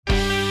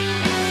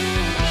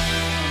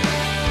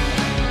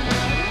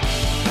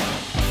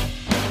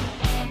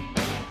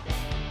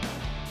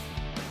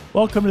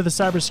Welcome to the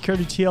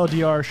Cybersecurity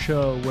TLDR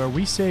show, where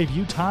we save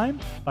you time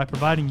by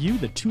providing you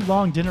the too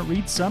long didn't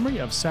read summary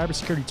of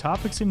cybersecurity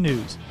topics and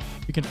news.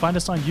 You can find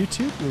us on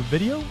YouTube through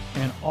video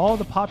and all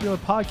the popular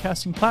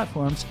podcasting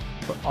platforms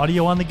for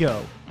audio on the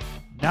go.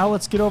 Now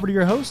let's get over to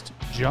your host,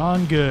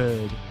 John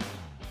Good.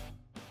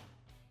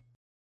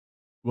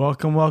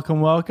 Welcome.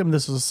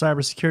 This is a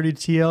Cybersecurity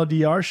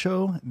TLDR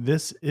show.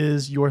 This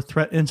is your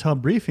threat intel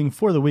briefing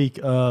for the week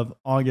of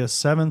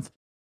August 7th.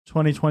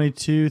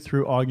 2022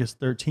 through August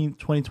 13th,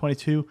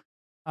 2022.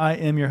 I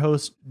am your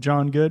host,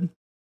 John Good.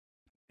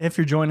 If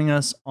you're joining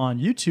us on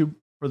YouTube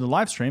for the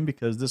live stream,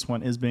 because this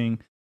one is being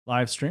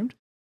live streamed,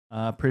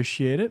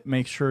 appreciate it.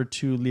 Make sure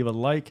to leave a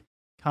like,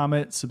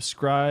 comment,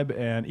 subscribe,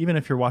 and even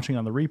if you're watching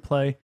on the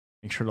replay,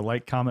 make sure to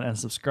like, comment, and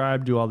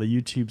subscribe. Do all the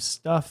YouTube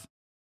stuff.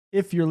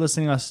 If you're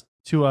listening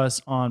to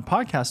us on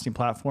podcasting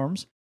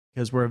platforms,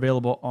 because we're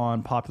available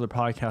on popular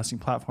podcasting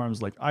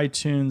platforms like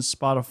iTunes,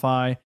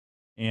 Spotify,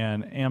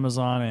 and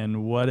Amazon,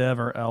 and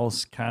whatever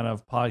else kind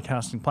of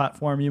podcasting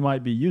platform you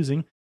might be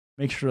using,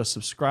 make sure to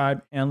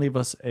subscribe and leave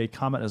us a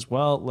comment as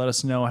well. Let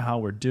us know how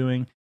we're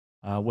doing,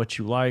 what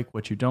you like,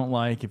 what you don't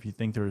like, if you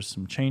think there's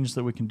some change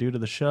that we can do to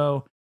the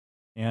show,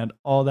 and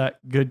all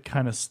that good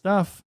kind of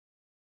stuff.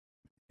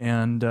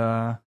 And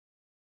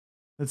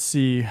let's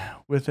see,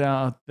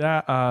 without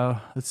that,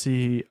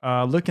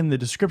 look in the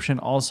description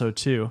also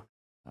too.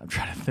 I'm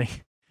trying to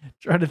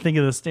think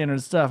of the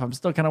standard stuff. I'm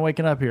still kind of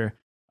waking up here.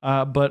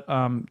 But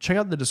check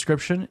out the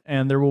description,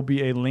 and there will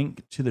be a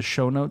link to the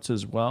show notes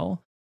as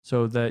well,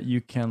 so that you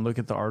can look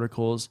at the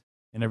articles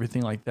and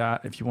everything like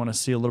that if you want to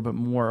see a little bit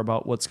more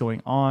about what's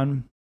going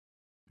on.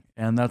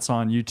 And that's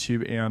on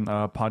YouTube and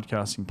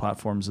podcasting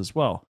platforms as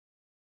well.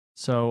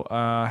 So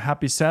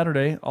happy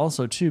Saturday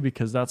also too,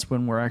 because that's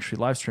when we're actually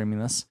live streaming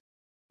this.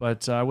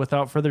 But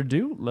without further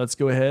ado, let's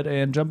go ahead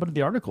and jump into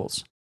the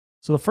articles.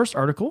 So the first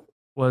article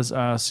was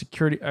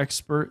security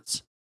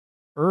experts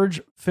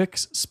urge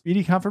fix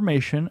speedy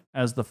confirmation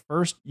as the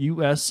first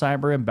U.S.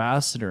 cyber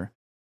ambassador.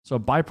 So a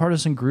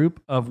bipartisan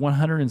group of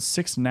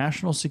 106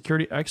 national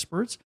security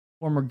experts,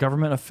 former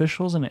government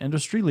officials, and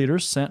industry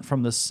leaders sent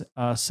from the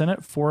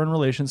Senate Foreign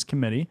Relations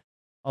Committee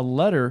a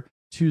letter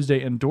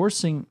Tuesday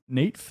endorsing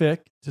Nate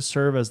Fick to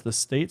serve as the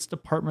State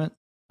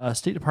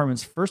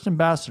Department's first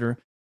ambassador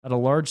at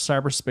large for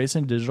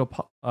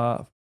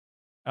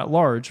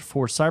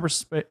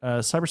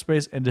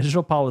cyberspace and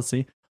digital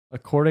policy,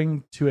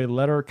 according to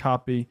a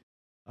copy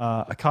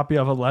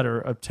of a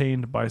letter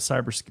obtained by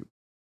Cyberscoop.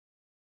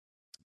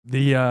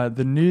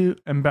 The new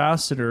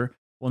ambassador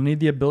will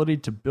need the ability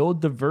to build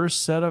a diverse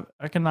set of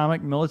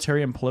economic,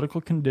 military, and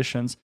political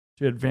conditions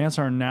to advance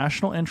our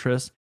national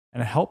interests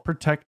and help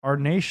protect our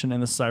nation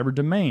in the cyber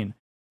domain.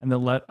 And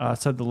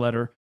said the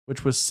letter,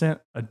 which was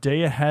sent a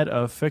day ahead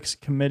of Fick's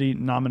committee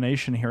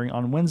nomination hearing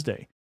on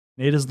Wednesday.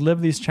 Nate has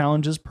lived these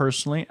challenges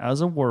personally as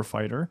a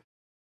warfighter,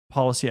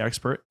 policy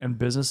expert, and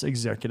business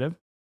executive,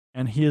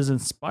 and he is an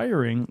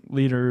inspiring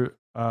leader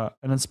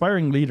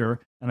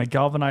and a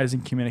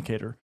galvanizing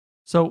communicator.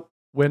 So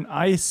when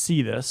I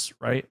see this,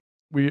 right,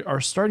 we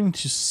are starting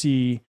to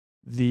see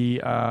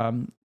the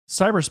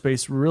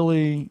cyberspace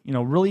really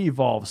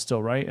evolve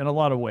still, right, in a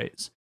lot of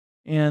ways.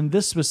 And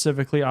this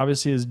specifically,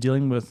 obviously, is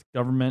dealing with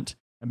government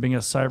and being a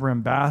cyber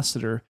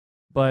ambassador.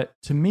 But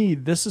to me,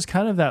 this is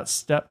kind of that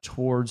step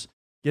towards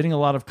getting a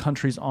lot of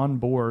countries on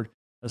board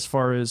as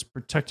far as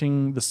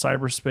protecting the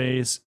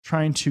cyberspace,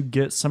 trying to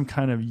get some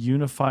kind of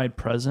unified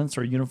presence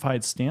or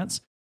unified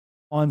stance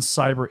on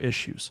cyber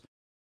issues.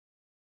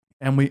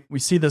 And we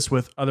see this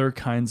with other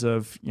kinds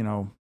of,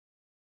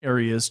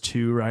 areas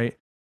too, right?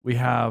 We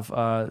have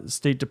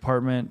State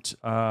Department,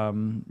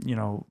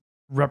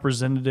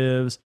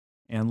 representatives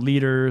and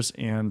leaders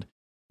and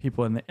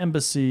people in the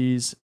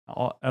embassies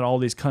at all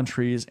these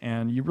countries.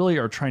 And you really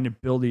are trying to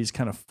build these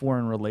kind of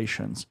foreign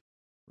relations,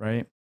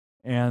 right?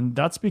 And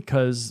that's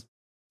because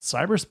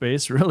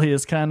cyberspace really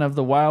is kind of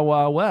the wild,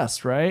 wild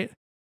west, right?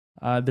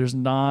 There's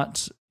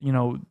not,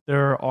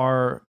 there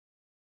are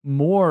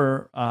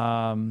more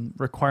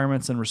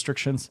requirements and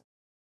restrictions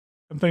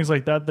and things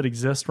like that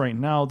exist right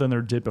now than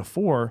there did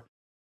before.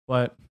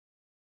 But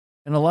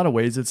in a lot of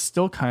ways, it's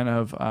still kind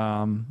of,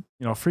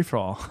 free for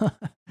all.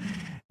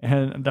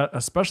 And that,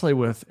 especially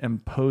with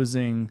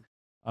imposing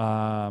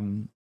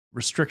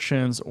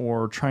restrictions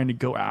or trying to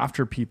go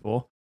after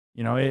people,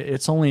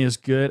 it's only as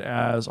good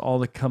as all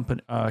the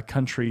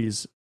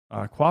countries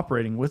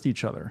cooperating with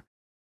each other.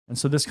 And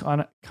so this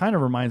kind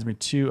of reminds me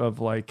too of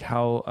like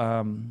how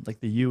like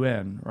the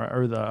UN, right,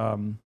 or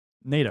the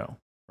NATO,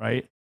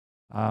 right?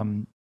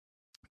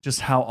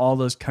 Just how all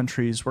those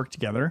countries work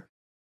together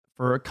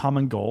for a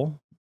common goal,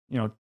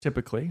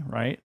 typically,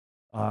 right?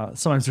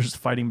 Sometimes there's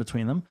fighting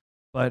between them,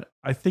 but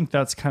I think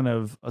that's kind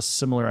of a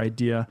similar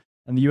idea.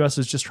 And the US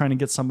is just trying to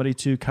get somebody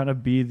to kind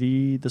of be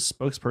the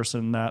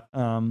spokesperson,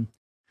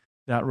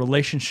 that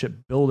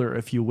relationship builder,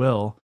 if you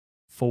will,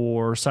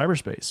 for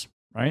cyberspace,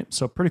 right?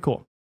 So pretty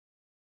cool.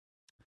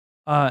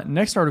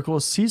 Next article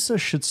is CISA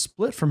should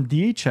split from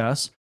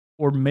DHS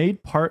or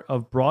made part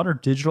of broader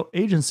digital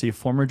agency,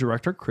 former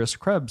director Chris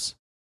Krebs.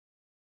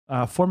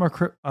 Former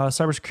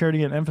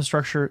Cybersecurity and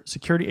Infrastructure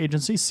Security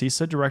Agency,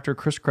 CISA Director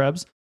Chris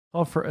Krebs,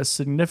 called for a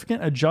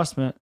significant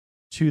adjustment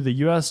to the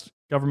U.S.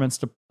 government's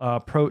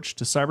approach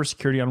to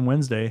cybersecurity on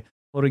Wednesday,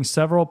 noting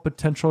several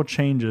potential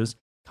changes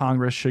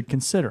Congress should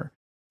consider.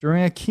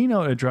 During a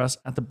keynote address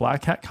at the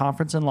Black Hat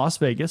Conference in Las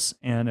Vegas,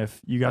 and if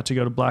you got to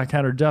go to Black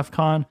Hat or DEF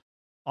CON,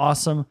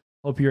 awesome.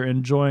 Hope you're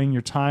enjoying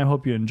your time.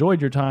 Hope you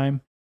enjoyed your time.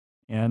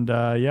 And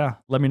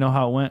let me know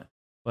how it went.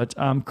 But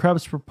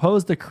Krebs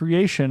proposed the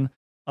creation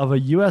of a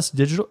U.S.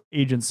 digital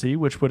agency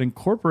which would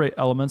incorporate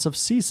elements of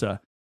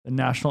CISA, the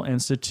National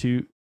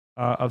Institute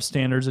of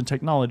Standards and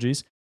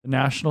Technologies, the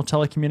National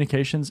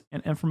Telecommunications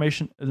and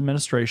Information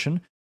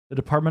Administration, the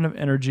Department of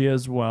Energy,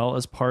 as well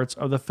as parts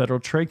of the Federal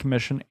Trade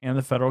Commission and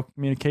the Federal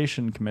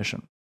Communication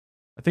Commission.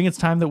 I think it's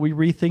time that we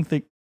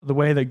rethink the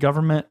way that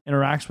government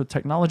interacts with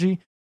technology.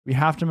 We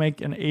have to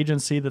make an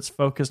agency that's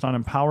focused on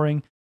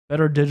empowering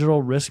better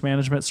digital risk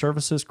management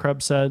services,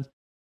 Krebs said.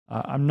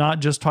 I'm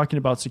not just talking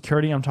about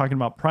security. I'm talking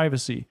about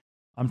privacy.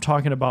 I'm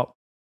talking about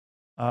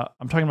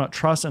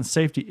trust and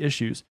safety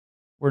issues.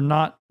 We're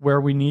not where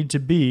we need to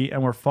be,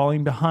 and we're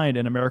falling behind,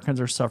 and Americans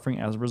are suffering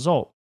as a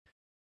result.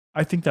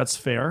 I think that's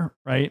fair,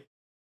 right?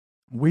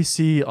 We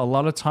see a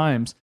lot of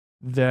times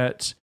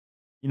that,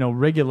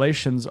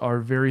 regulations are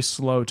very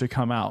slow to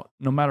come out.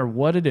 No matter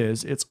what it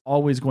is, it's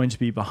always going to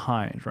be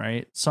behind,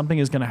 right? Something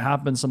is going to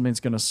happen. Something's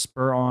going to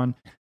spur on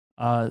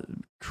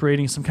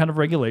creating some kind of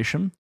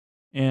regulation.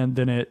 And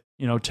then it,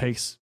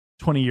 takes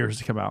 20 years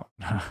to come out.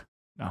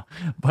 No,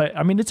 but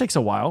it takes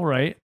a while,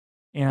 right?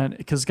 And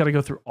because it's got to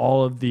go through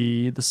all of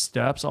the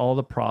steps, all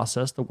the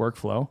process, the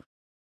workflow.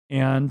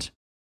 And,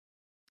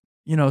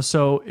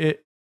 so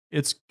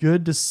it's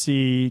good to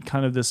see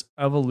kind of this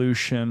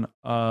evolution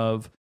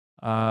of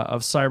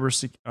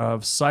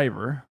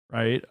cyber,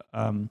 right?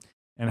 And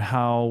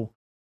how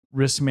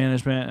risk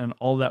management and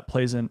all that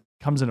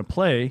comes into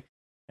play.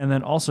 And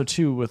then also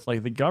too, with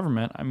like the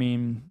government,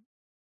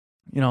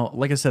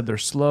 like I said, they're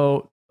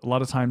slow a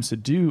lot of times to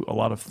do a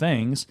lot of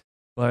things,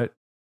 but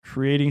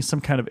creating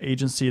some kind of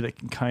agency that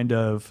can kind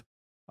of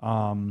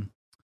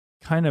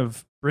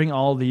bring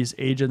all these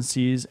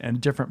agencies and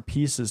different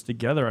pieces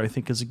together, I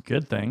think is a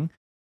good thing.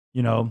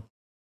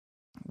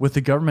 With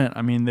the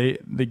government,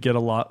 they get a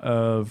lot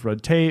of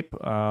red tape,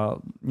 a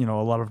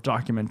lot of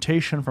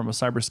documentation from a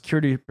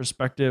cybersecurity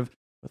perspective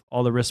with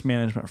all the risk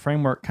management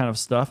framework kind of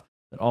stuff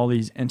that all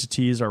these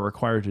entities are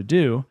required to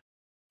do.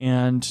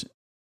 And,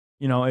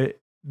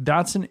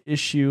 that's an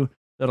issue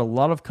that a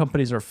lot of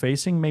companies are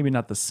facing, maybe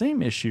not the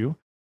same issue,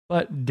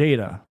 but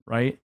data,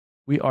 right?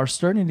 We are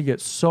starting to get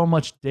so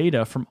much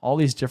data from all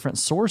these different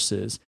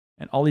sources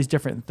and all these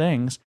different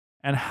things.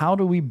 And how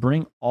do we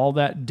bring all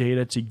that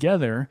data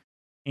together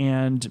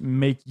and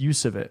make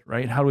use of it,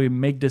 right? How do we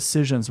make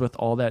decisions with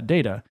all that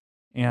data?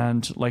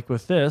 And like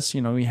with this,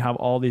 we have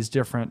all these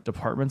different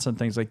departments and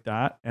things like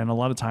that. And a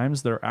lot of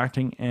times they're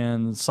acting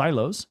in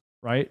silos,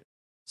 right?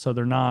 So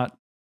they're not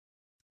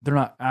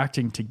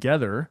acting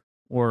together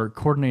or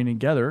coordinating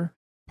together,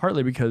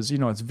 partly because,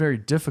 it's very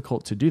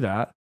difficult to do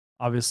that.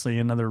 Obviously,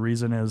 another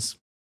reason is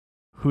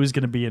who's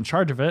going to be in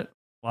charge of it.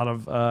 A lot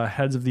of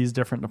heads of these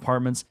different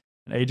departments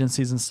and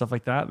agencies and stuff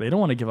like that, they don't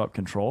want to give up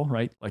control,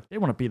 right? Like they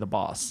want to be the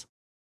boss.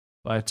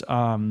 But,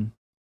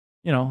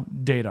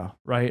 data,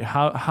 right?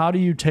 How do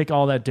you take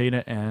all that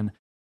data and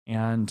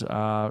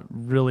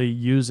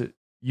really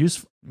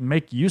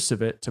make use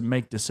of it to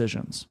make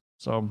decisions?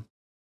 So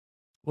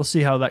we'll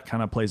see how that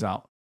kind of plays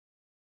out.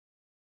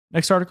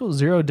 Next article,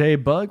 zero-day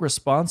bug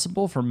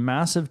responsible for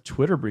massive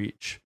Twitter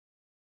breach.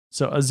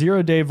 So a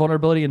zero-day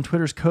vulnerability in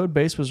Twitter's code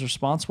base was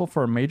responsible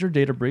for a major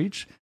data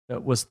breach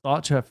that is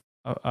thought to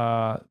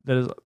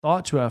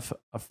have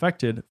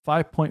affected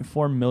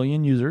 5.4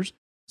 million users,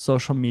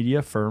 social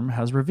media firm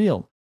has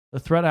revealed. The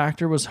threat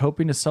actor was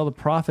hoping to sell the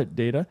profit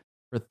data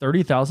for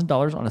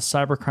 $30,000 on a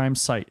cybercrime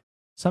site.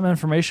 Some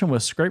information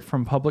was scraped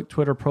from public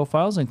Twitter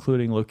profiles,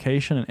 including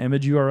location and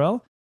image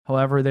URL.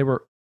 However, they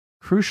were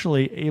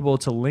crucially able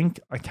to link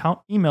account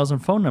emails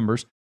and phone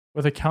numbers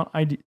with account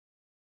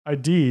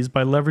IDs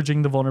by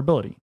leveraging the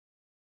vulnerability.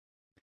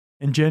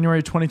 In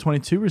January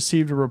 2022,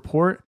 received a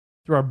report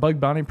through our bug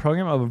bounty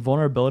program of a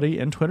vulnerability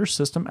in Twitter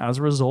system as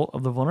a result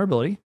of the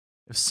vulnerability.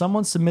 If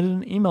someone submitted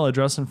an email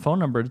address and phone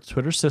number to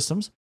Twitter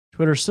systems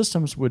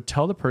would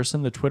tell the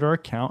person the Twitter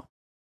account,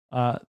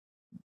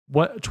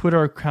 what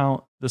Twitter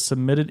account the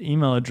submitted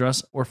email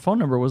address or phone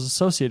number was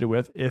associated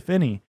with, if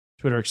any,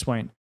 Twitter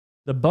explained.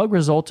 The bug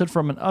resulted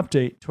from an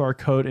update to our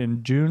code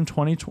in June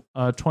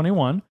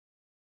 2021.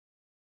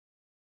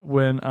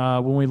 When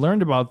we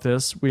learned about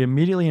this, we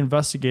immediately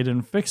investigated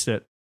and fixed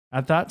it.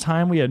 At that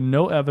time, we had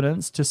no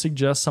evidence to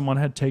suggest someone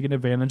had taken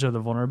advantage of the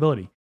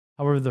vulnerability.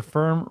 However, the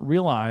firm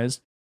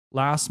realized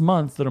last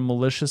month that a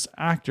malicious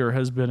actor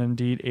has been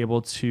indeed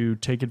able to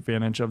take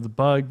advantage of the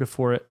bug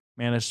before it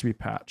managed to be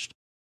patched.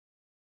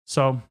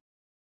 So,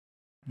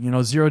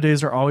 0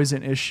 days are always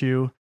an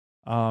issue.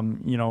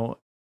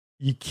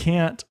 You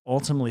can't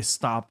ultimately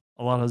stop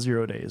a lot of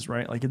 0 days,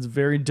 right? Like it's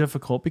very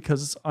difficult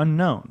because it's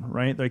unknown,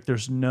 right? Like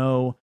there's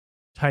no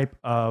type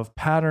of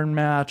pattern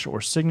match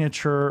or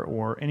signature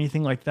or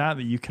anything like that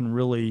that you can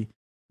really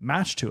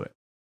match to it.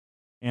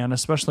 And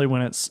especially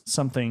when it's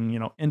something,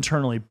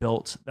 internally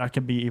built, that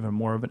can be even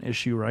more of an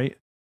issue, right?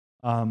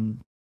 Um,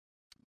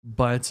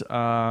 but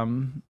I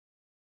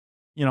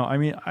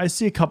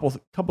see a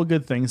couple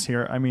good things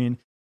here. I mean,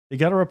 they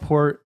got a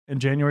report in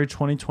January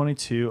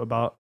 2022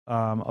 about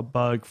a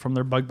bug from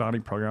their bug bounty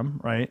program,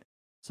 right?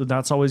 So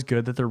that's always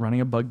good that they're running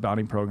a bug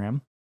bounty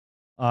program.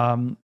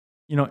 Um,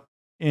 you know,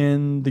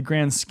 in the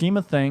grand scheme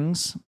of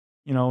things,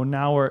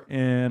 now we're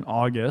in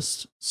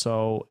August,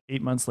 so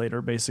 8 months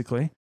later,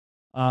 basically.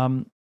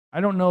 I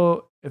don't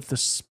know if the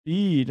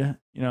speed,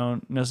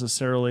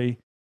 necessarily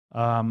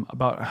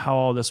about how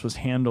all this was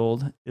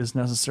handled is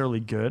necessarily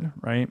good,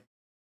 right?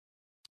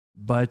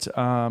 But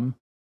time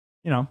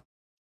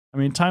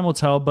will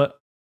tell. But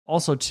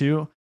also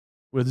too,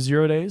 with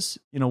 0 days,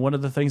 one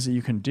of the things that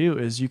you can do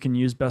is you can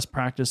use best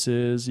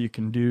practices. You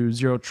can do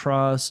zero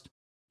trust.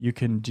 You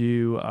can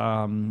do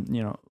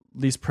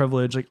least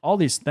privilege. Like all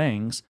these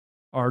things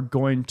are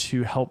going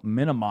to help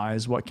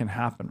minimize what can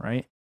happen,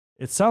 right?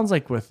 It sounds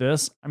like with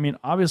this,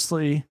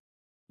 obviously,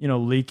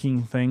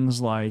 leaking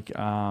things like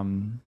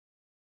phone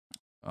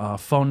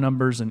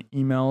numbers and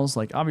emails,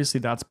 like obviously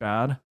that's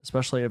bad,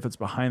 especially if it's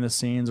behind the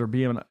scenes or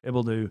being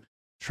able to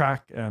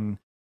track and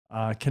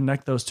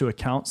connect those two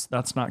accounts.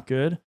 That's not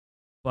good.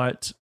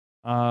 But,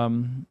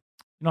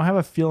 I have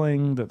a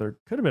feeling that there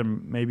could have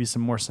been maybe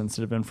some more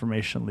sensitive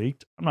information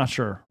leaked. I'm not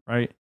sure,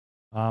 right?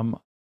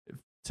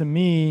 To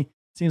me,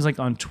 it seems like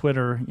on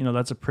Twitter,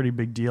 that's a pretty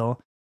big deal.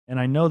 And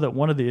I know that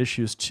one of the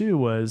issues too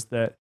was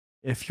that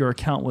if your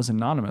account was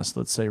anonymous,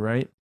 let's say,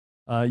 right,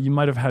 you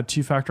might have had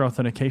two-factor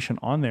authentication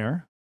on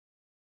there.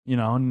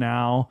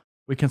 Now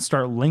we can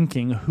start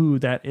linking who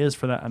that is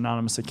for that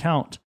anonymous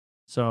account.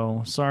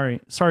 So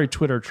sorry,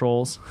 Twitter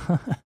trolls,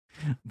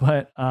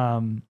 but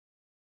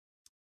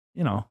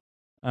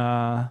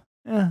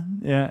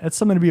it's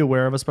something to be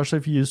aware of, especially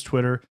if you use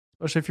Twitter,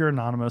 especially if you're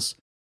anonymous.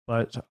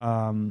 But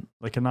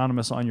like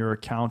anonymous on your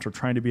account or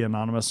trying to be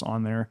anonymous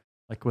on there,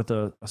 like with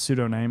a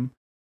pseudonym.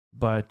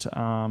 But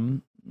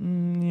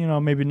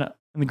maybe not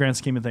in the grand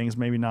scheme of things,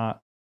 maybe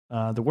not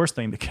the worst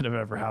thing that could have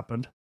ever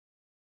happened.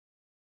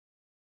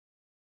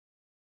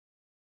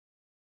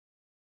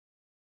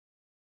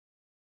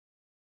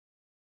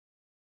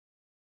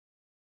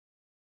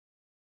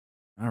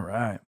 All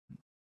right.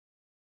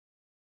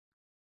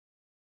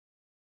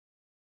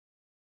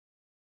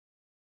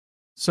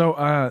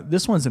 So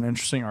this one's an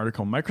interesting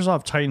article.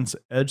 Microsoft tightens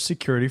Edge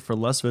security for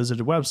less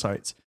visited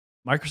websites.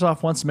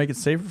 Microsoft wants to make it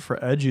safer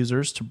for Edge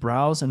users to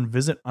browse and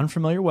visit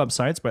unfamiliar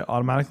websites by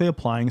automatically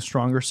applying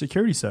stronger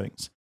security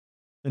settings.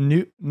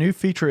 The new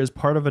feature is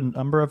part of a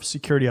number of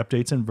security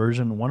updates in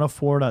version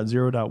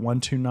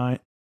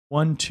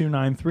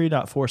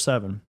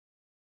 104.0.1293.47.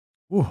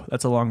 Ooh,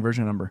 that's a long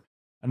version number.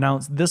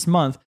 Announced this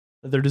month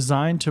that they're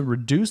designed to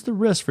reduce the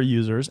risk for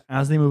users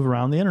as they move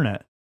around the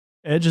internet.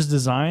 Edge is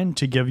designed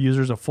to give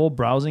users a full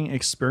browsing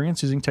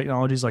experience using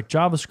technologies like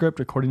JavaScript,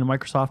 according to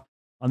Microsoft.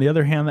 On the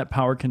other hand, that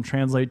power can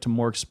translate to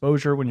more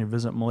exposure when you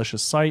visit a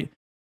malicious site.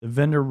 The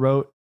vendor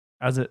wrote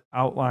as it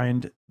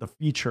outlined the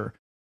feature.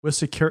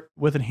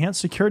 With enhanced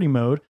security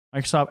mode,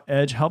 Microsoft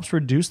Edge helps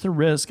reduce the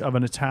risk of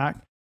an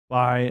attack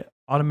by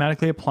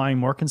automatically applying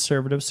more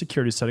conservative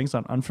security settings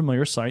on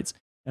unfamiliar sites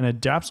and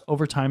adapts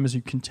over time as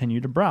you continue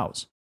to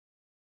browse.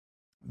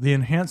 The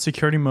enhanced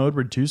security mode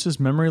reduces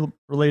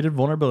memory-related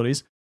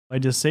vulnerabilities by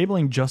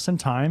disabling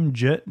just-in-time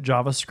JIT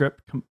JavaScript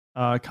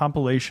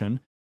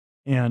compilation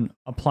and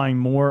applying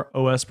more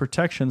OS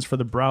protections for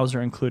the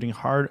browser, including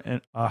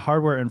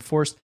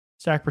hardware-enforced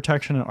stack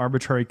protection and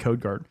arbitrary code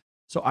guard.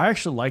 So I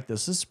actually like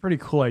this. This is a pretty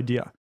cool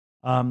idea.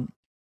 So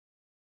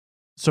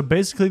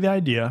basically the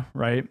idea,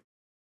 right,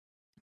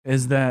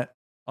 is that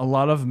a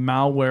lot of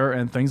malware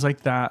and things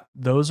like that,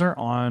 those are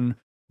on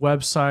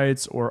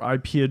websites or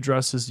IP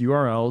addresses,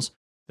 URLs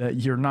that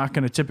you're not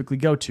going to typically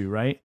go to,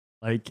 right?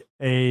 Like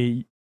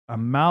a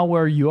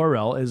malware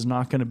URL is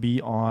not going to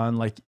be on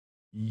like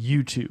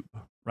YouTube,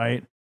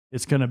 right?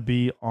 It's going to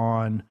be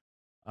on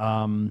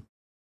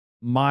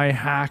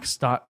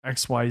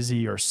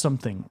myhacks.xyz or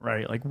something,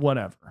 right? Like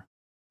whatever.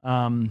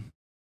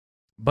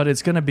 But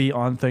it's going to be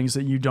on things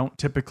that you don't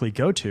typically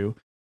go to.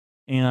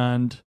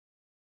 And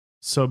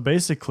so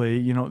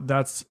basically,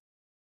 that's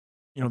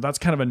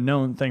kind of a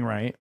known thing,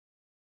 right?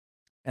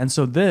 And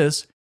so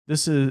this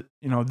is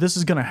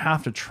going to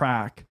have to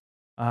track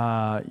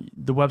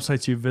the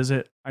websites you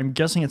visit. I'm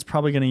guessing it's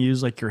probably going to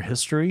use like your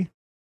history,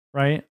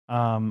 right?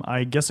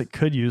 I guess it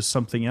could use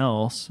something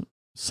else,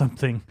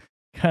 something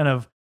kind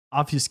of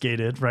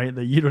obfuscated, right?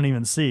 That you don't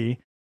even see,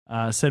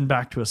 send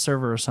back to a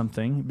server or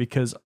something,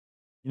 because,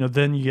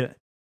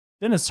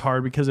 then it's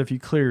hard because if you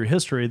clear your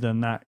history,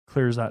 then that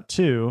clears that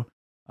too.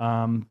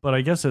 But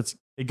I guess it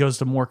goes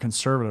to more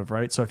conservative,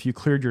 right? So if you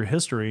cleared your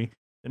history,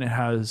 then it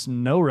has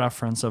no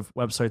reference of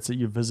websites that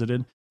you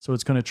visited. So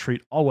it's going to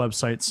treat all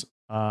websites,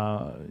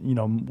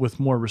 with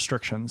more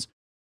restrictions.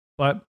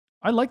 But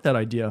I like that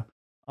idea.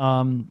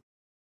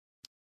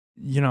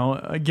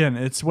 again,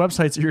 it's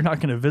websites that you're not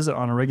going to visit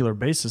on a regular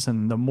basis.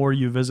 And the more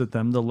you visit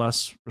them, the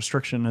less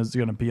restriction is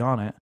going to be on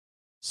it.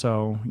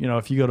 So,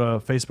 if you go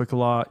to Facebook a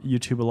lot,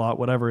 YouTube a lot,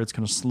 whatever, it's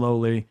going to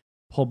slowly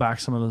pull back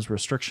some of those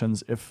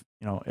restrictions, if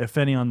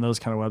any, on those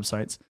kind of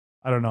websites.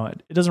 I don't know.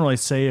 It doesn't really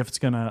say if it's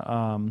going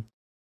to,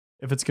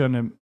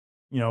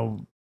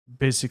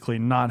 basically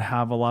not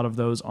have a lot of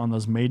those on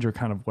those major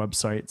kind of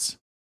websites.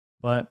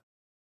 But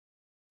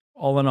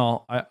all in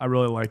all, I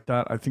really like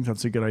that. I think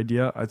that's a good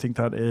idea. I think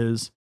that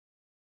is,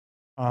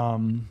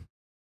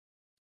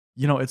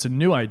 it's a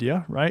new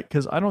idea, right?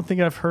 Because I don't think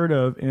I've heard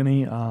of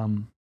any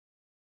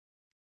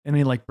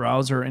like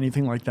browser or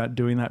anything like that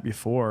doing that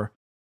before.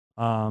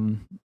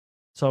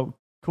 So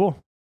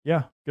cool.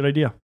 Yeah, good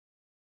idea.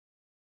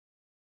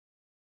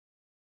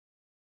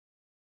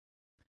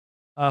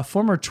 A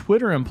former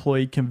Twitter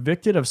employee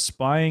convicted of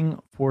spying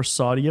for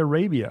Saudi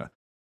Arabia.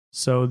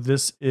 So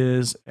this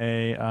is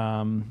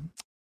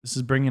this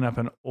is bringing up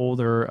an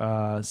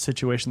older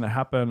situation that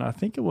happened. I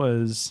think it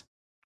was,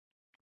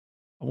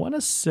 I want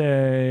to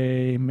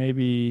say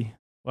maybe,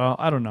 well,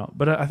 I don't know,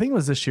 but I think it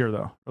was this year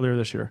though, earlier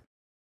this year.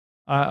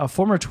 A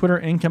former Twitter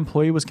Inc.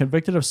 employee was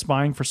convicted of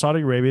spying for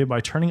Saudi Arabia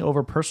by turning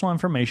over personal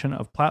information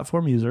of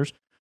platform users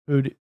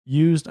who'd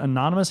used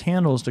anonymous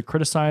handles to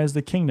criticize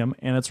the kingdom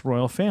and its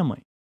royal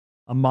family.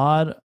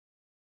 Ahmad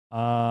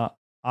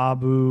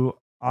Abu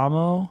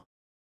Amo,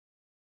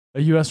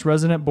 a U.S.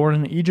 resident born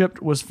in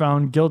Egypt, was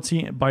found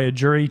guilty by a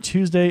jury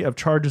Tuesday of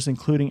charges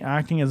including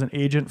acting as an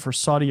agent for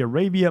Saudi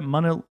Arabia,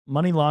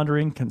 money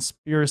laundering,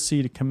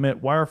 conspiracy to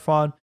commit wire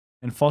fraud,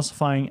 and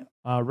falsifying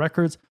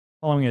records.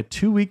 Following a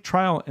 2-week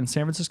trial in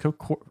San Francisco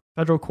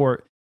federal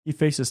court, he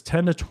faces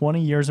 10 to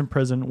 20 years in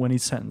prison when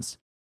he's sentenced.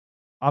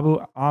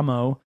 Abu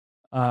Amo,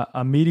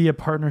 a media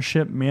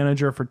partnership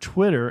manager for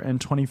Twitter in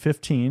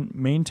 2015,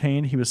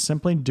 maintained he was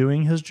simply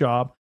doing his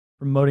job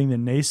promoting the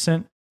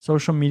nascent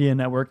social media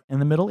network in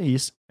the Middle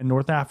East and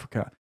North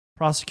Africa.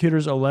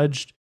 Prosecutors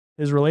alleged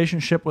his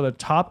relationship with a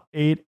top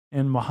aide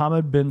in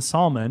Mohammed bin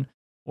Salman,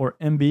 or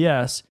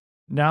MBS,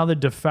 now the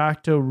de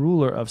facto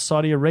ruler of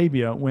Saudi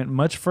Arabia, went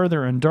much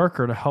further and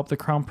darker to help the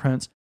crown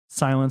prince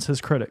silence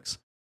his critics.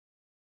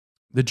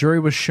 The jury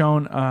was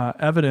shown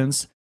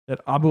evidence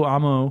that Abu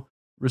Amo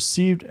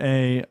received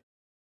a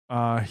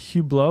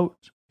Hublot,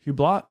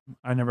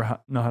 I never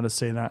know how to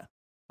say that,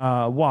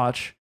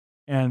 watch,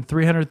 and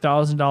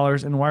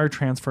 $300,000 in wire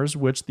transfers,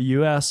 which the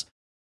U.S.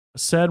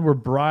 said were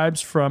bribes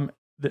from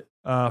the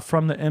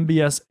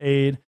MBS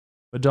aide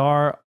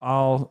Badr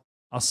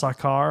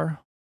al-Sakar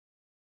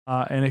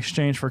in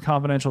exchange for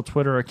confidential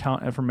Twitter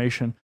account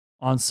information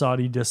on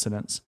Saudi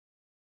dissidents.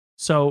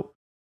 So,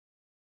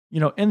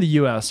 in the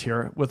U.S.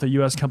 here, with a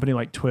U.S. company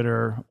like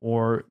Twitter,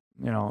 or,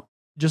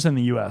 just in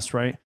the U.S.,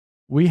 right,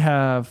 we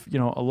have,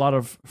 a lot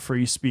of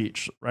free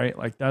speech, right?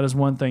 Like, that is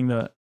one thing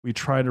that we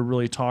try to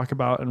really talk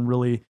about and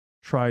really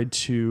try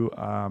to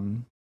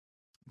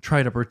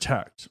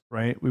protect,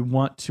 right? We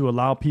want to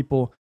allow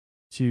people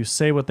to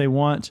say what they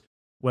want,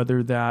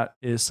 whether that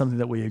is something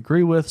that we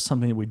agree with,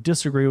 something that we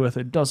disagree with,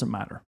 it doesn't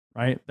matter,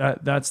 right?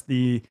 That's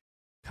the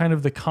kind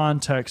of the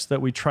context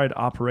that we try to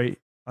operate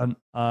on,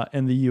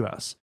 in the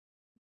U.S.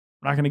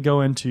 We're not going to go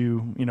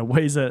into,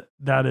 ways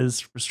that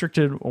is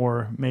restricted,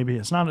 or maybe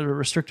it's not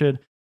restricted,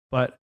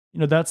 but,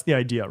 that's the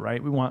idea,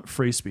 right? We want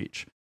free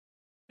speech.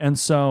 And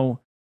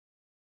so,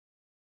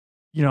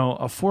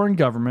 a foreign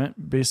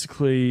government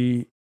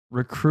basically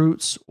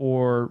recruits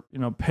or,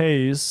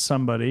 pays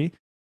somebody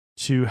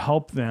to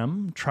help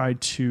them try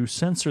to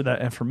censor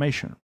that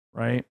information,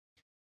 right?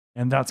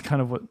 And that's kind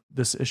of what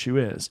this issue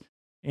is.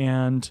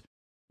 And,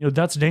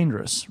 that's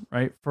dangerous,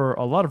 right? For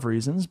a lot of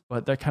reasons,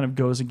 but that kind of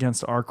goes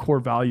against our core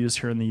values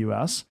here in the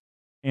US.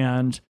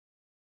 And,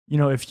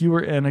 if you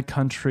were in a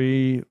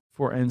country,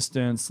 for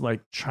instance,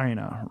 like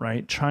China,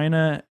 right?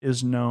 China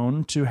is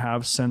known to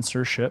have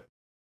censorship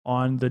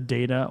on the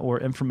data or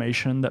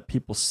information that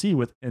people see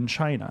within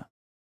China.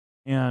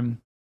 And,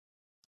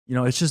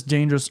 it's just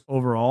dangerous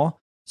overall.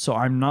 So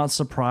I'm not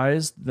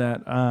surprised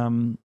that,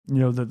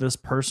 that this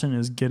person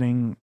is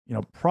getting,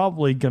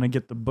 probably going to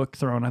get the book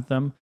thrown at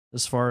them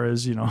as far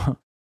as,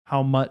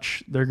 how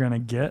much they're going to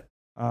get.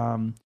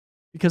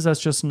 Because that's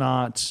just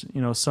not,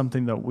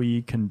 something that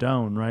we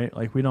condone, right?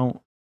 Like we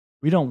don't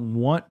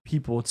want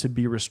people to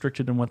be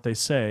restricted in what they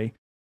say,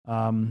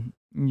 kind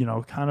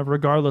of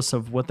regardless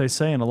of what they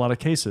say in a lot of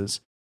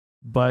cases.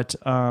 But,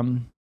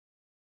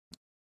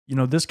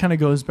 this kind of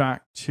goes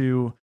back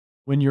to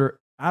when you're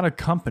at a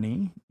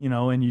company,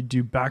 and you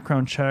do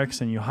background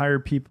checks and you hire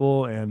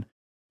people, and,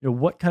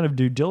 what kind of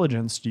due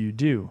diligence do you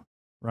do,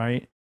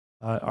 right?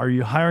 Are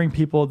you hiring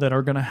people that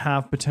are going to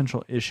have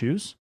potential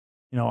issues?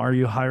 Are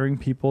you hiring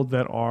people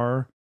that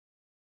are,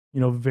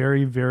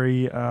 very,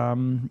 very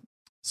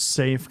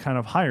safe kind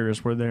of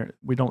hires where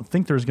we don't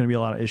think there's going to be a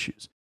lot of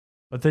issues?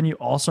 But then you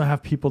also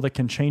have people that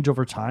can change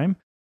over time.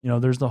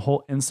 There's the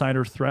whole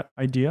insider threat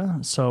idea.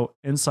 So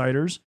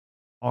insiders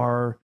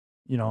are,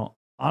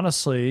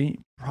 honestly,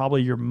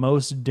 probably your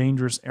most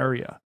dangerous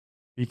area,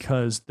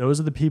 because those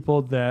are the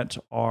people that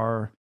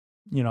are,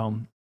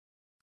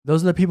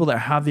 those are the people that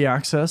have the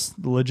access,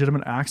 the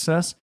legitimate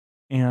access,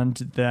 and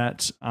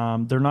that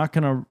they're not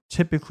going to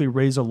typically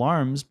raise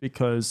alarms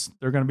because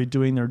they're going to be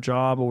doing their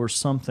job or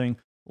something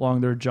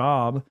along their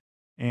job.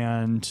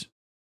 And,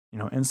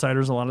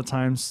 insiders, a lot of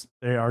times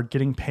they are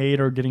getting paid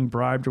or getting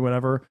bribed or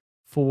whatever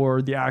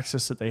for the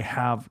access that they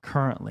have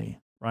currently,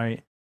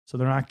 right? So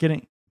they're not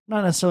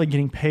necessarily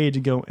getting paid to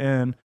go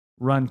in,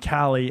 run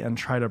Cali and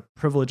try to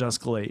privilege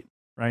escalate,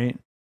 right?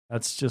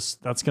 That's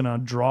going to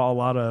draw a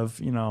lot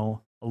of,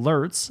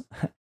 alerts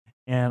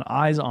and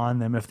eyes on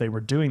them if they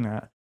were doing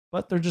that.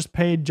 But they're just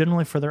paid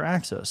generally for their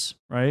access,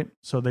 right?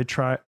 So they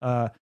try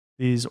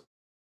these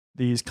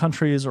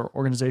countries or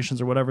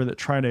organizations or whatever that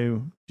try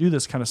to do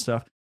this kind of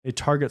stuff. They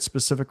target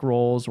specific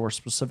roles or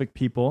specific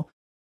people,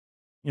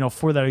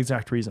 for that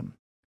exact reason.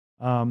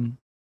 You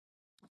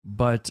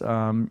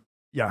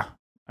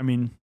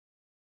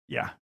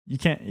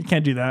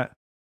can't do that,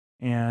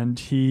 and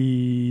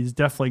he's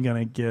definitely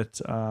gonna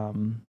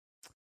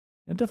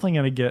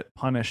get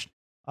punished.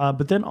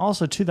 But then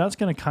also too, that's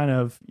going to kind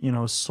of,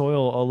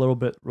 soil a little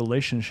bit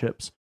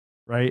relationships,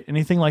 right?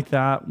 Anything like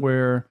that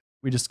where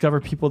we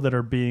discover people that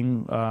are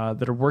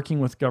that are working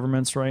with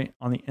governments, right,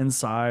 on the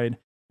inside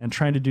and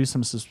trying to do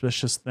some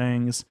suspicious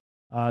things.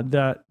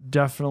 That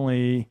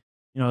definitely,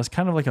 is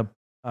kind of like a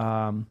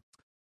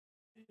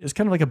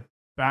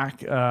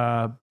back,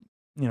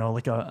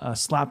 like a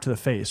slap to the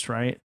face,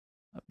 right?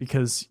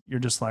 Because you're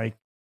just like,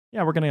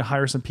 yeah, we're going to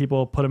hire some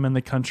people, put them in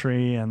the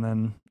country, and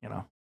then,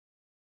 yeah.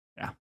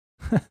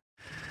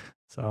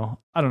 So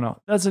I don't know.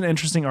 That's an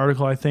interesting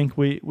article. I think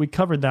we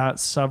covered that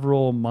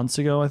several months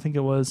ago. I think it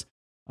was.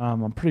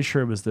 I'm pretty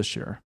sure it was this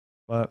year,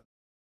 but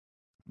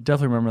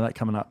definitely remember that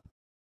coming up.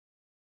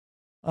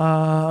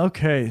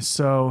 Okay,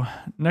 so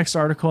next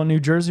article: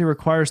 New Jersey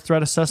requires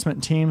threat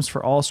assessment teams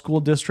for all school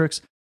districts.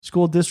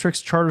 School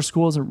districts, charter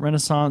schools, and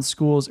Renaissance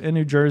schools in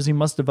New Jersey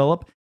must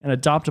develop and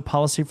adopt a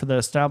policy for the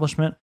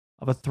establishment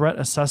of a threat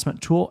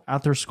assessment tool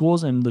at their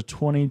schools in the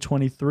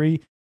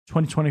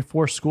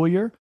 2023-2024 school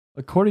year.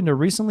 According to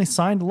recently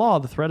signed law,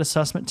 the threat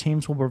assessment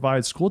teams will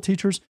provide school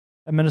teachers,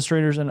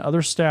 administrators, and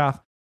other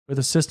staff with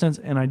assistance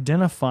in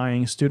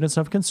identifying students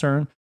of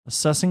concern,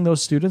 assessing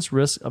those students'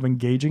 risk of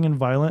engaging in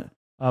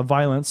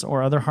violence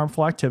or other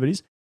harmful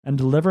activities, and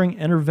delivering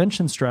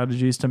intervention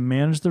strategies to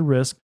manage the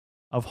risk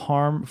of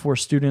harm for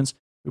students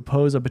who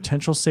pose a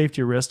potential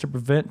safety risk to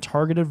prevent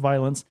targeted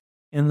violence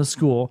in the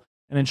school,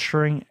 and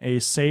ensuring a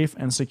safe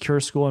and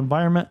secure school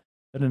environment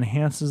that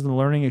enhances the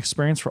learning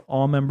experience for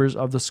all members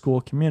of the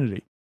school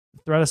community.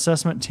 The threat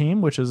assessment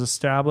team, which is to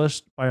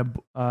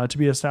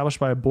be established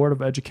by a board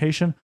of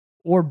education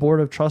or board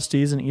of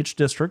trustees in each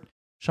district,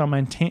 shall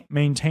maintain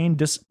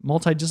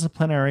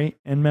multidisciplinary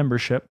in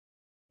membership,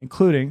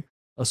 including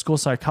a school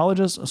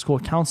psychologist, a school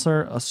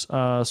counselor,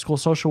 a school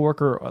social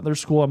worker, or other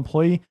school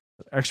employee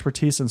with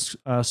expertise in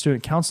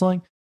student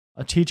counseling,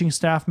 a teaching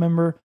staff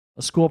member,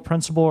 a school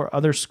principal or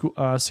other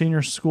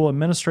senior school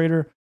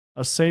administrator,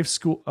 a safe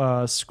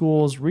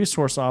school's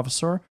resource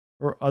officer,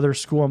 or other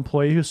school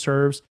employee who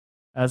serves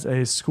as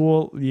a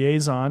school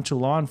liaison to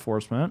law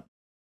enforcement,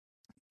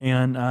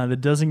 and the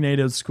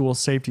designated school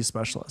safety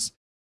specialist.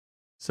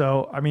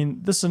 So, I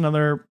mean, this is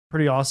another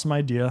pretty awesome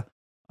idea.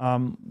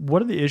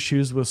 What are the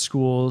issues with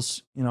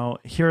schools,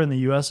 here in the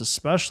U.S.,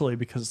 especially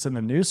because it's in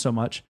the news so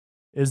much,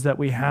 is that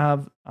we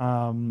have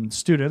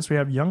students, we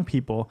have young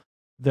people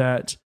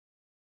that,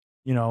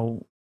 a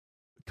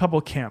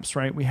couple camps,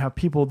 right? We have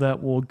people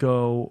that will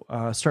go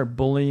start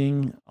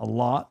bullying a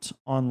lot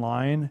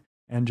online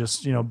and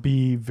just,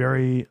 be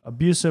very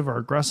abusive or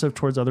aggressive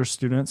towards other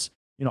students.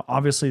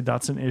 Obviously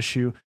that's an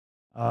issue.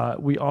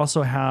 We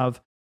also have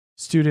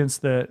students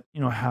that,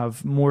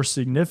 have more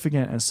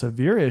significant and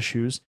severe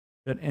issues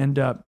that end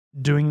up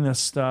doing this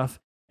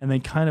stuff, and they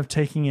kind of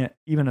taking it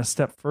even a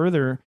step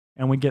further.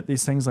 And we get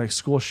these things like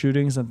school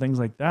shootings and things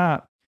like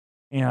that.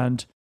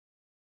 And,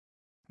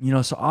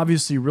 so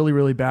obviously really,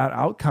 really bad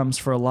outcomes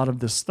for a lot of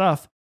this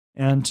stuff.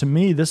 And to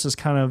me, this is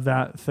kind of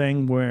that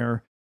thing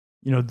where,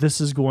 this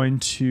is going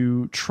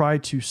to try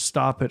to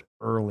stop it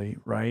early,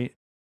 right?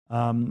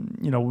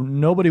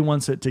 Nobody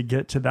wants it to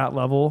get to that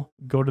level,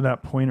 go to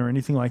that point or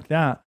anything like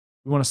that.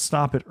 We want to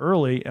stop it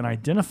early and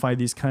identify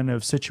these kind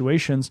of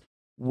situations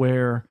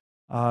where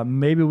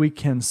maybe we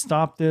can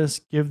stop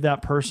this, give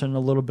that person a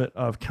little bit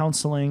of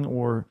counseling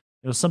or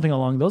something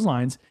along those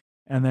lines,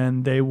 and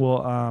then they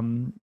will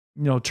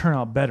turn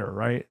out better,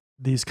 right?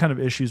 These kind of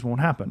issues won't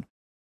happen.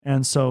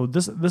 And so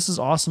this is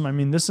awesome. I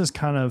mean, this is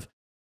kind of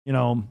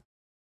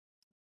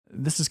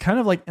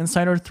like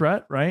insider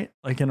threat, right?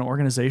 Like in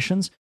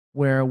organizations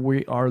where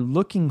we are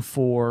looking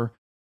for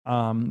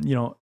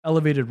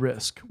elevated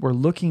risk. We're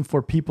looking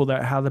for people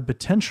that have the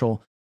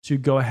potential to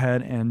go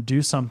ahead and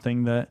do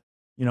something that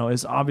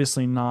is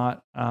obviously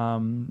not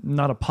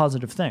a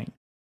positive thing,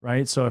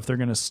 right? So if they're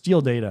going to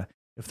steal data,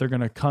 if they're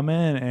going to come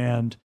in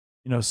and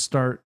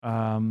start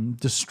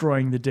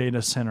destroying the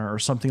data center or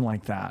something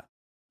like that,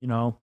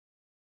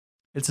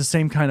 it's the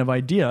same kind of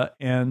idea.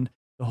 And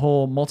the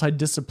whole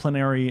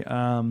multidisciplinary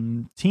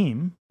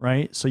team,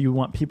 right? So you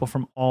want people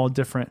from all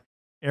different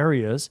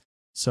areas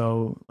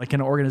So like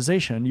in an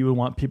organization, you would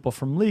want people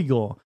from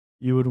legal,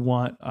 you would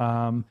want,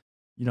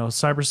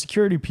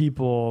 cybersecurity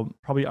people,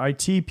 probably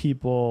IT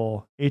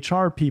people,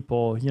 HR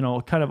people,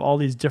 kind of all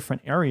these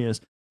different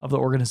areas of the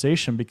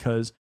organization,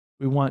 because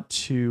we want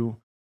to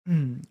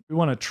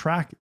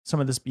track some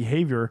of this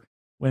behavior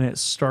when it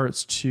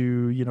starts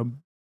to,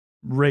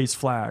 raise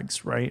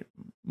flags, right?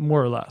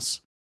 More or less.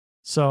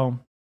 So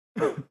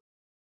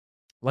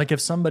like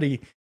if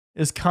somebody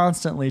is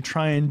constantly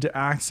trying to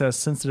access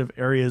sensitive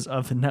areas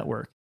of the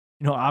network,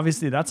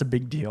 obviously that's a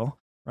big deal,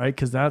 right?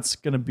 Because that's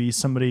going to be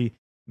somebody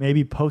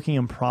maybe poking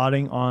and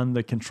prodding on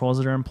the controls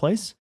that are in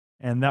place,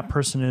 and that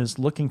person is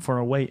looking for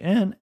a way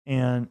in,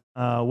 and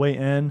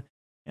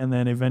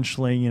then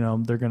eventually,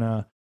 they're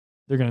gonna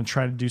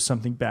try to do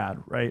something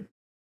bad, right?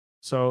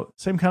 So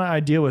same kind of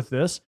idea with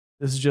this.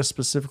 This is just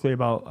specifically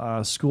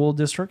about school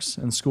districts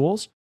and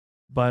schools,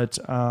 but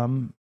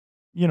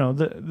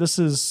this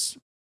is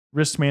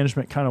risk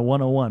management kind of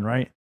 101,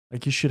 right?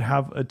 Like you should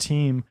have a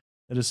team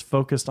that is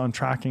focused on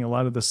tracking a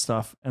lot of this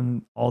stuff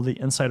and all the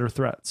insider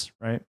threats,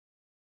 right?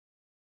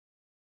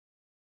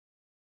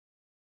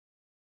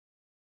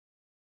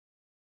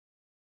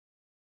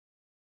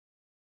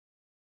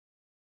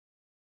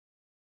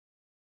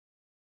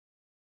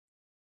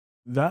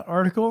 That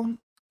article.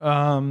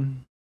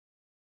 Um,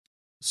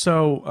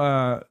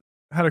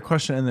 had a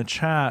question in the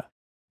chat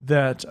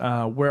that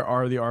where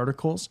are the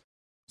articles?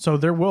 So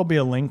there will be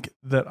a link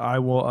that I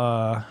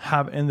will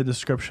have in the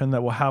description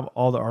that will have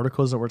all the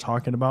articles that we're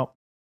talking about.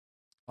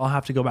 I'll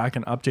have to go back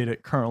and update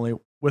it currently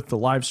with the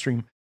live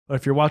stream. But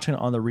if you're watching it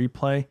on the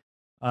replay,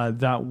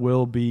 that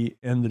will be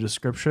in the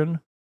description.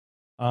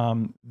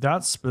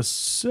 That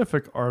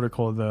specific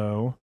article,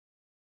 though,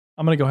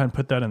 I'm going to go ahead and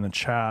put that in the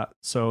chat.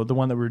 So the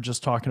one that we were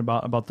just talking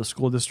about the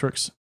school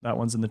districts, that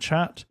one's in the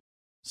chat.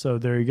 So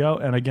there you go.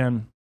 And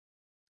again,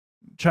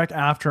 check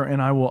after,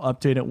 and I will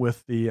update it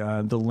with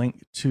the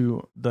link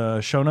to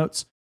the show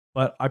notes.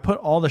 But I put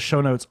all the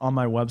show notes on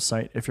my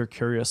website if you're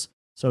curious.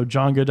 So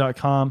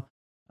johngood.com,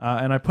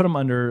 and I put them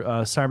under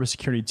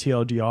cybersecurity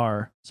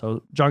TLDR.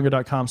 So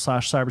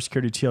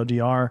johngood.com/cybersecurity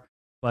TLDR.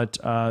 But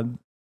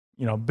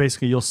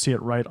basically you'll see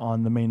it right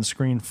on the main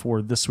screen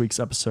for this week's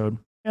episode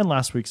and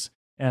last week's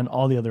and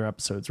all the other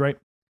episodes, right?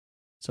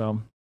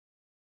 So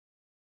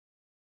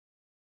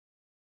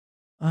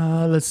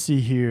let's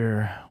see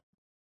here.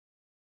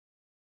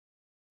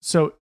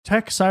 So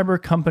tech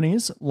cyber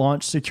companies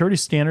launched security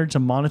standard to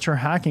monitor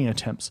hacking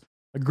attempts.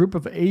 A group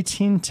of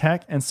 18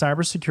 tech and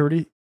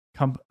cybersecurity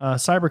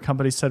cyber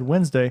companies said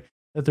Wednesday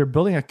that they're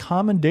building a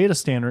common data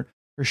standard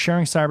for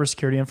sharing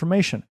cybersecurity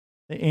information.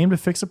 They aim to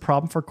fix a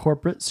problem for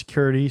corporate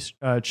security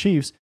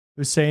chiefs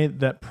who say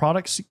that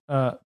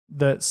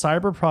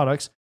cyber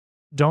products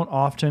don't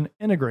often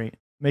integrate,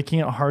 making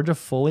it hard to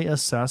fully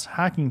assess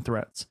hacking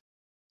threats.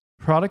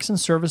 Products and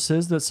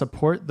services that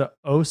support the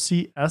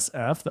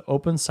OCSF, the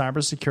Open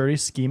Cybersecurity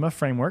Schema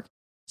Framework,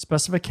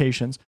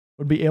 specifications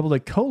would be able to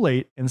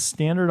collate and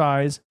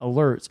standardize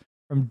alerts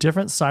from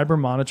different cyber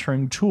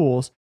monitoring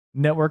tools,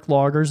 network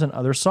loggers, and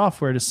other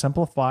software to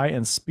simplify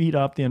and speed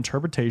up the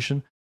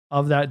interpretation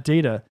of that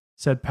data,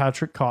 said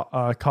Patrick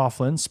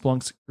Coughlin,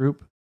 Splunk's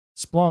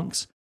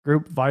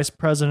Group Vice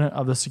President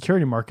of the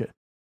Security Market.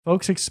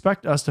 Folks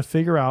expect us to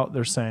figure out,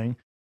 they're saying,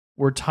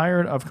 we're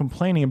tired of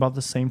complaining about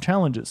the same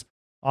challenges.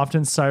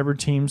 Often cyber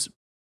teams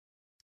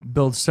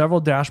build several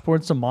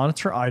dashboards to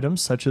monitor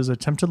items such as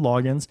attempted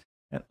logins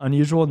and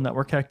unusual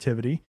network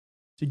activity.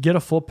 To get a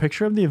full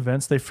picture of the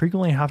events, they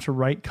frequently have to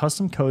write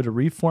custom code to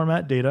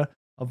reformat data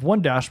of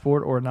one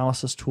dashboard or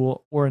analysis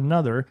tool or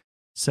another,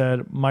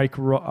 said Mike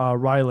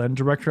Ryland,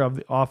 director of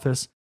the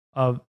Office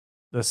of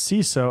the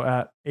CISO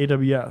at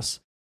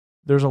AWS.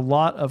 There's a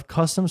lot of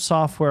custom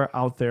software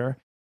out there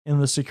in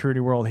the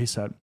security world, he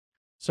said.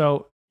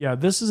 So yeah,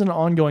 this is an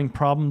ongoing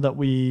problem that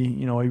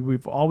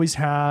we've always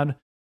had.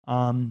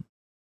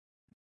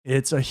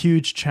 It's a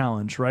huge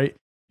challenge, right?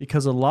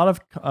 Because a lot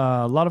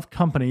of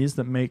companies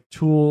that make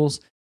tools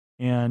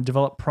and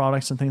develop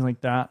products and things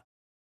like that,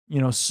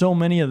 so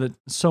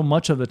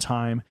much of the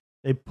time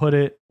they put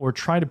it or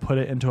try to put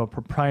it into a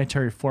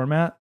proprietary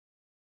format.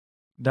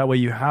 That way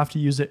you have to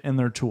use it in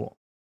their tool.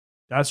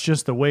 That's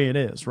just the way it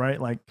is, right?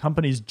 Like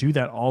companies do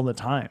that all the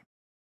time.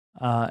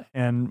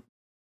 And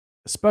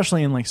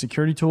especially in like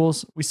security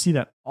tools, we see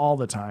that all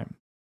the time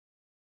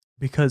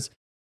because,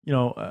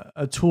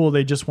 a tool,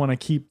 they just want to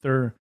keep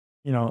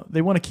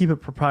they want to keep it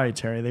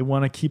proprietary. They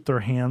want to keep their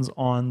hands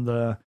on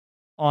the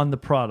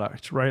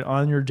product, right?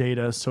 On your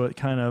data. So it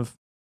kind of,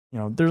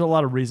 there's a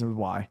lot of reasons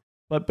why,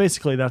 but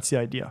basically that's the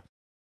idea.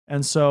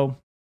 And so,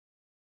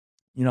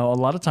 a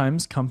lot of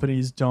times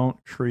companies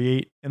don't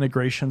create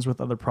integrations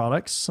with other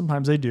products.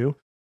 Sometimes they do.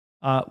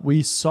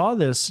 We saw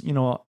this,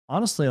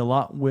 honestly, a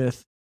lot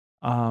with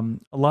a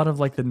lot of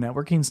like the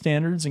networking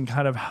standards and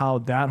kind of how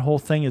that whole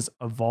thing has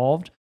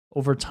evolved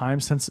over time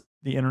since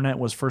the internet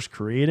was first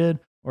created,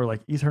 or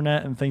like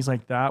Ethernet and things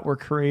like that were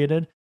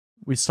created.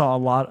 We saw a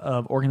lot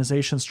of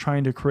organizations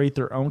trying to create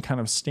their own kind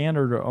of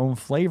standard or own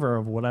flavor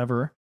of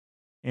whatever.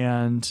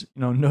 and,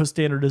 no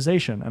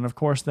standardization. And of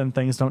course, then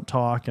things don't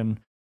talk, and,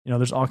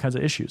 there's all kinds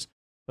of issues.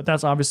 But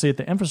that's obviously at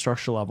the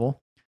infrastructure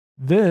level.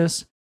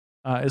 This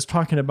is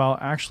talking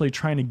about actually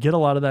trying to get a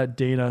lot of that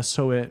data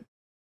so it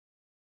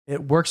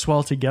works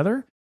well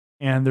together,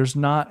 and there's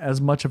not as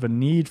much of a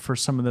need for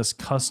some of this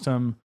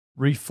custom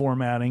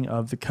reformatting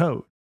of the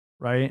code,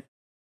 right?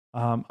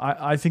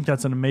 I think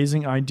that's an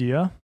amazing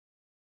idea.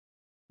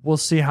 We'll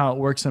see how it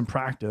works in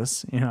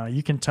practice.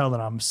 You can tell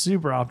that I'm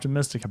super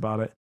optimistic about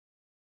it.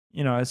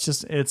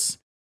 It's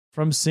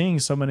from seeing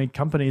so many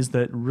companies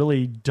that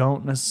really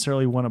don't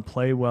necessarily want to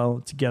play well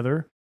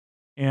together.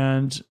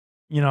 And,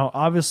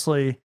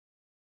 obviously,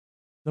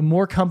 the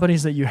more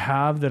companies that you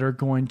have that are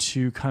going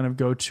to kind of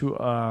go to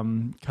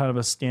kind of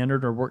a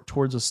standard or work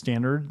towards a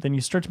standard, then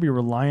you start to be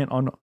reliant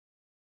on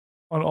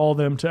all of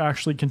them to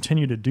actually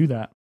continue to do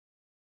that.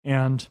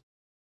 And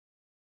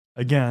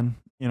again,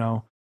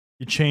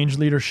 you change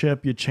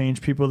leadership, you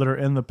change people that are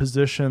in the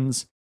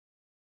positions,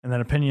 and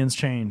then opinions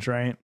change,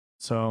 right?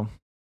 So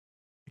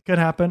it could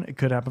happen. It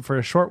could happen for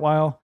a short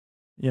while.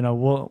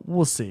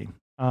 We'll see.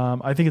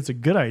 I think it's a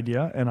good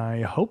idea, and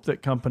I hope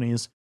that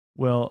companies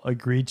will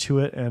agree to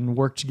it and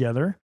work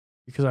together,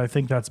 because I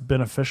think that's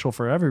beneficial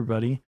for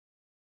everybody.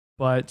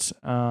 But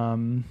it's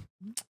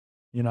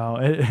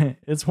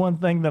one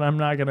thing that I'm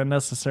not going to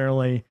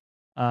necessarily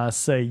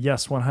say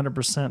yes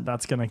 100%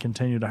 that's going to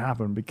continue to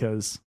happen,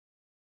 because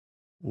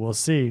we'll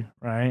see,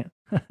 right?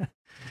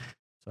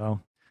 So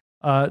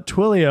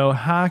Twilio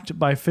hacked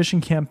by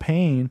phishing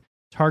campaign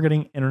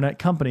targeting internet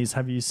companies.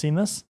 Have you seen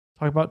this?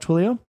 Talk about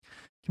Twilio.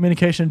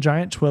 Communication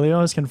giant Twilio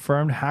has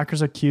confirmed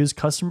hackers accused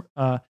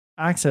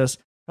access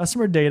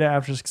customer data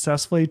after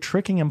successfully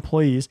tricking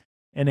employees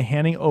into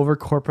handing over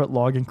corporate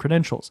login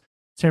credentials.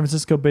 San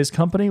Francisco-based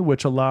company,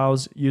 which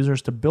allows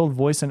users to build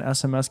voice and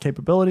SMS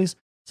capabilities,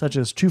 such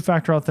as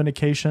two-factor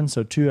authentication,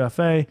 so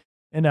 2FA,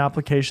 into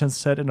applications,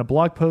 said in a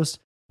blog post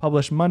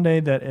published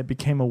Monday that it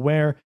became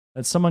aware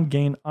that someone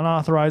gained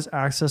unauthorized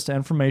access to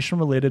information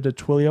related to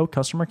Twilio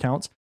customer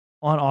accounts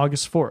on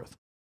August 4th.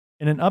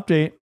 In an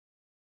update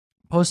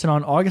posted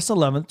on August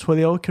 11th,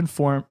 Twilio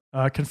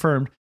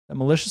confirmed that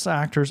malicious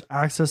actors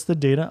accessed the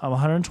data of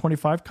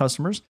 125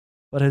 customers,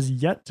 but has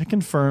yet to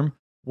confirm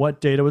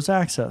what data was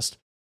accessed.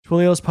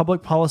 Twilio's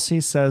public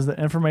policy says that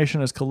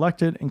information is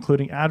collected,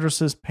 including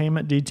addresses,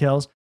 payment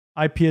details,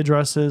 IP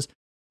addresses,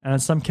 and in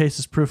some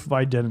cases, proof of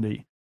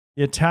identity.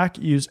 The attack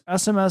used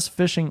SMS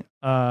phishing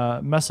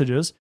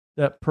messages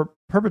that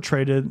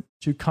perpetrated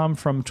to come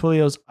from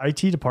Twilio's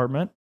IT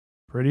department,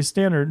 pretty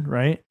standard,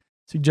 right?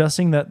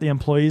 Suggesting that the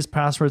employees'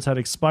 passwords had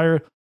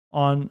expired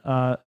on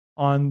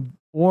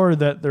or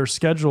that their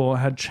schedule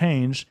had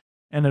changed,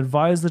 and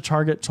advised the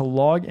target to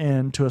log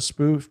in to a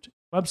spoofed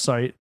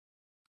website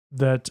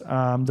that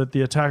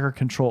the attacker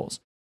controls.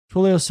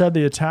 Twilio said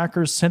the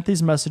attackers sent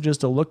these messages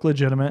to look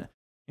legitimate,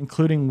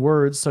 including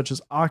words such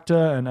as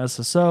Okta and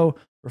SSO,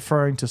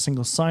 referring to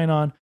single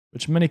sign-on,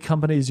 which many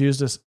companies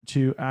use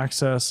to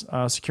access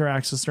secure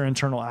access to their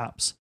internal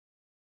apps.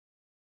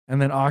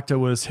 And then Okta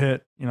was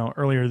hit,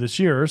 earlier this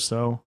year,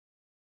 so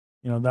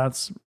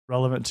that's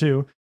relevant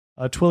too.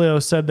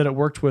 Twilio said that it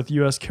worked with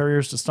U.S.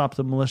 carriers to stop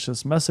the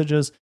malicious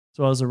messages, as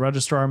well as the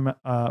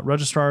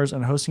registrars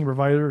and hosting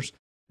providers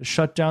to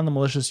shut down the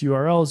malicious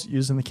URLs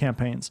used in the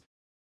campaigns.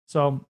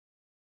 So,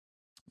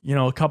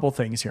 a couple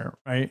things here,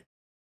 right?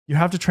 You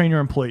have to train your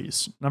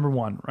employees. Number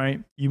one,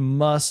 right? You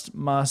must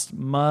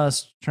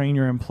train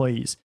your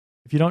employees.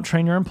 If you don't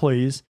train your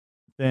employees,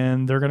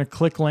 then they're going to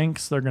click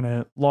links. They're going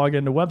to log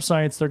into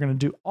websites. They're going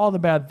to do all the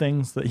bad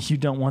things that you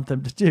don't want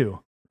them to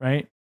do,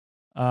 right?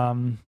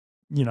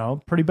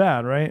 Pretty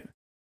bad, right?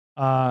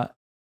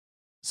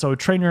 So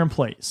train your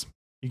employees.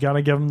 You got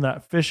to give them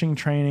that phishing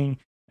training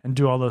and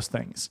do all those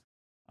things.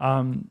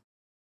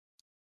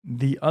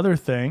 The other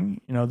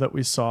thing, that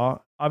we saw,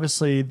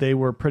 obviously they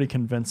were pretty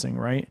convincing,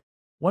 right?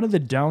 One of the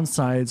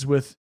downsides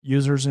with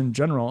users in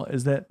general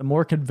is that the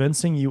more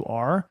convincing you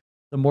are,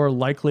 the more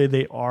likely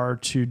they are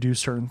to do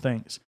certain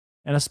things.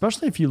 And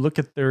especially if you look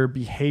at their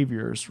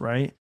behaviors,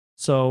 right?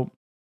 So,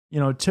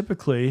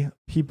 typically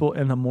people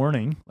in the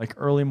morning, like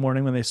early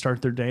morning when they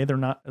start their day, they're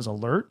not as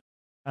alert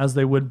as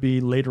they would be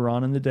later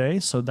on in the day.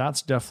 So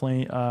that's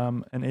definitely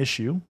an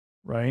issue,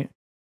 right?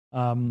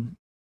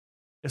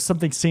 If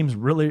something seems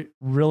really,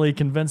 really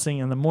convincing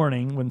in the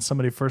morning when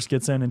somebody first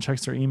gets in and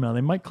checks their email,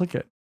 they might click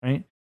it,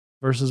 right?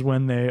 Versus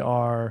when they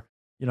are,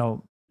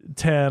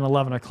 10,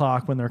 11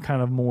 o'clock, when they're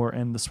kind of more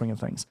in the swing of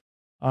things.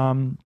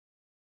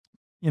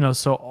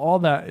 So all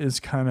that is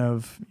kind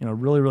of,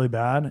 really, really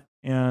bad.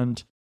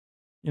 And,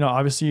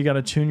 obviously you got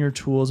to tune your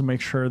tools and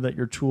make sure that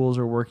your tools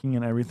are working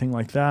and everything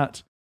like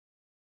that.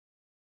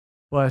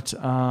 But,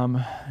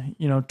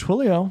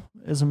 Twilio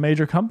is a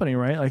major company,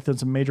 right? Like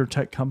that's a major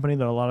tech company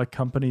that a lot of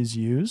companies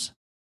use.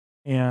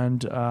 And,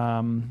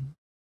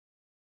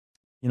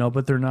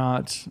 but they're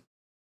not,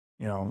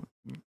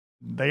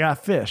 they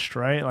got fished,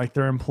 right? Like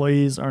their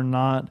employees are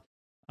not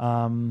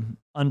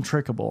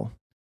untrickable.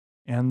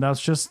 And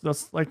that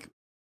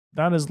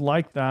is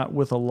like that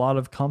with a lot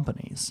of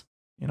companies.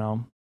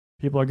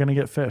 People are going to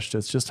get phished.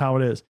 It's just how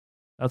it is.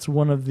 That's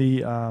one of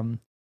the,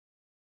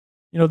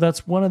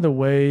 that's one of the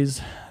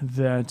ways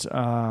that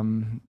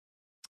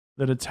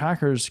that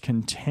attackers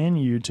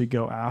continue to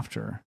go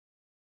after,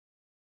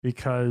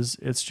 because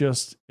it's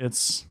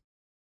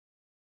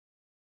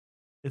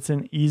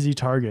an easy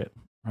target,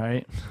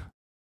 right?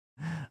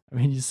 I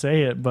mean, you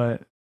say it,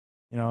 but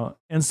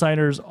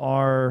insiders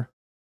are,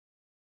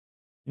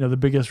 the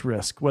biggest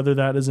risk, whether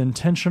that is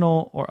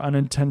intentional or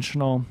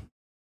unintentional.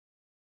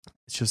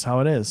 It's just how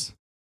it is.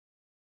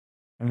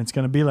 And it's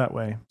going to be that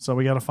way. So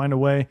we got to find a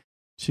way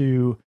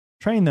to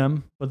train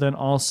them, but then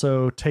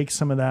also take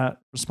some of that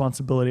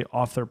responsibility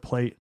off their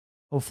plate.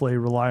 Hopefully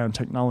rely on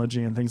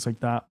technology and things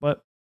like that.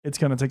 But it's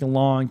going to take a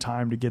long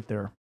time to get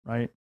there,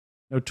 right?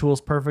 No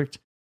tool's perfect.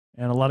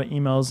 And a lot of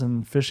emails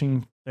and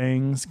phishing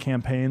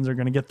campaigns are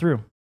going to get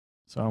through.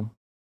 So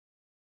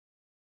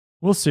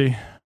we'll see.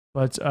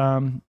 But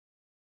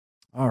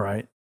all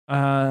right.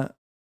 I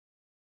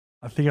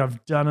think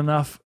I've done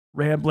enough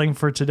rambling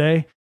for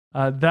today.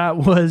 That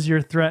was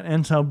your threat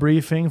intel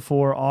briefing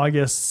for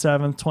August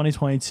 7th,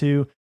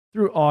 2022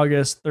 through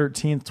August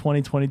 13th,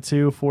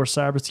 2022 for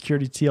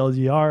Cybersecurity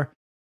TLDR.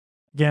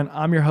 Again,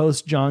 I'm your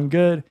host, John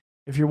Good.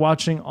 If you're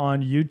watching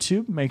on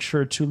YouTube, make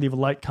sure to leave a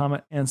like,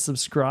 comment, and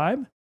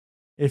subscribe.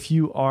 If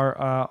you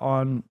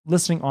are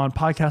listening on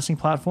podcasting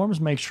platforms,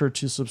 make sure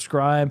to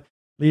subscribe.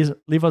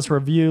 Leave us a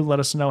review.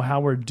 Let us know how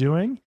we're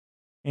doing.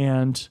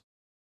 And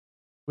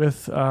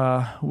with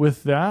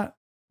that,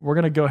 we're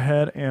going to go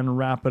ahead and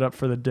wrap it up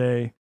for the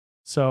day.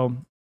 So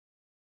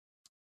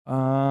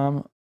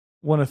want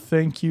to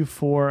thank you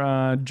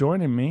for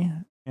joining me,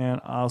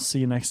 and I'll see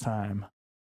you next time.